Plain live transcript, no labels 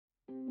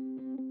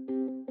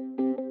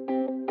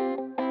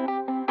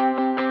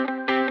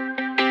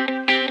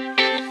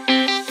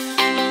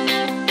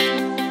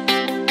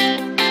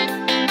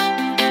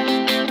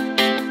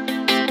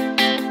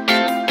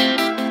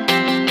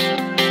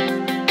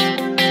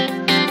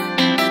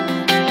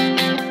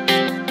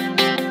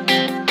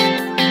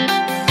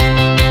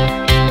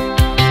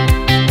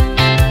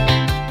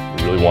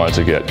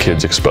wanted to get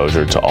kids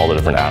exposure to all the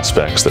different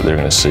aspects that they're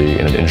going to see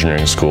in an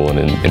engineering school and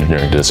an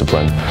engineering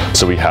discipline.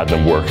 So we had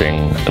them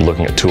working and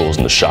looking at tools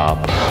in the shop,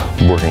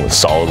 working with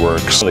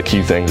SolidWorks. One of the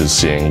key things is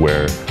seeing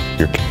where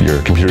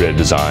your computer-aided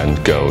design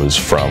goes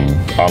from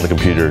on the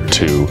computer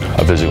to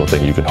a physical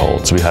thing you can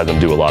hold. So we had them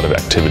do a lot of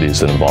activities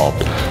that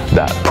involved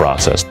that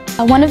process.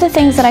 One of the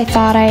things that I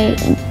thought I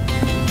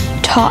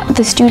taught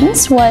the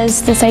students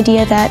was this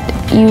idea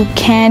that you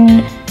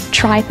can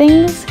try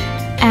things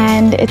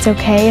and it's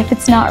okay if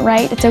it's not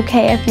right. It's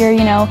okay if you're,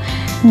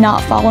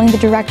 not following the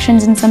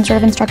directions in some sort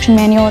of instruction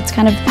manual. It's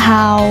kind of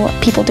how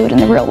people do it in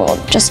the real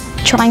world, just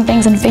trying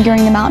things and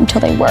figuring them out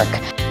until they work.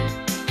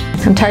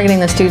 I'm targeting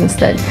the students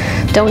that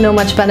don't know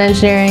much about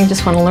engineering,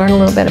 just want to learn a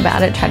little bit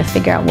about it, try to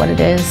figure out what it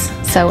is.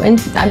 So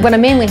what I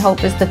mainly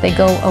hope is that they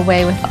go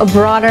away with a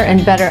broader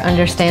and better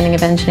understanding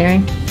of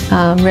engineering.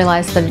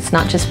 Realize that it's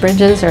not just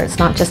bridges, or it's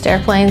not just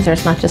airplanes, or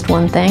it's not just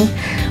one thing.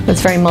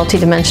 It's very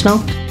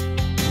multidimensional.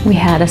 We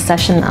had a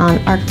session on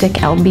Arctic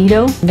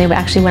albedo. They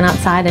actually went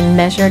outside and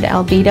measured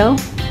albedo,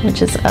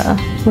 which is a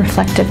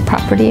reflective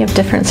property of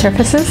different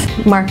surfaces.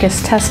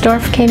 Marcus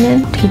Tesdorf came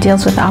in. He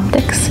deals with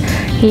optics.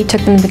 He took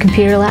them to the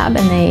computer lab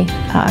and they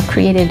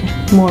created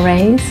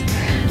moires,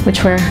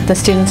 which were, the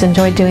students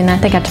enjoyed doing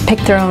that. They got to pick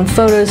their own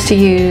photos to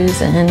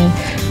use and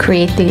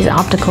create these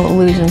optical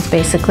illusions,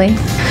 basically.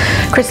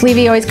 Chris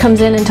Levy always comes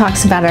in and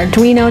talks about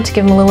Arduino to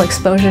give them a little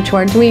exposure to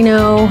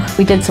Arduino.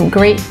 We did some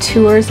great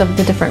tours of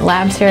the different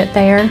labs here at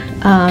Thayer.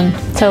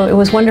 So it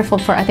was wonderful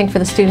for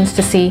the students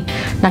to see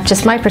not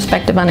just my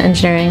perspective on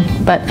engineering,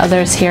 but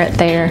others here at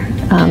Thayer,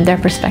 their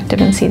perspective,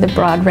 and see the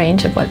broad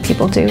range of what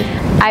people do.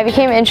 I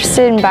became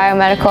interested in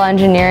biomedical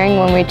engineering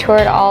when we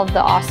toured all of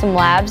the awesome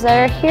labs that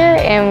are here,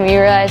 and we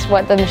realized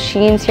what the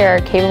machines here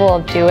are capable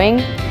of doing.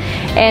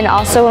 And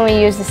also when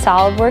we use the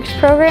SolidWorks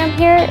program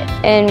here,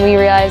 and we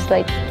realized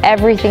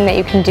everything that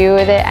you can do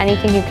with it,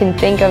 anything you can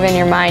think of in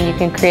your mind you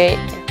can create.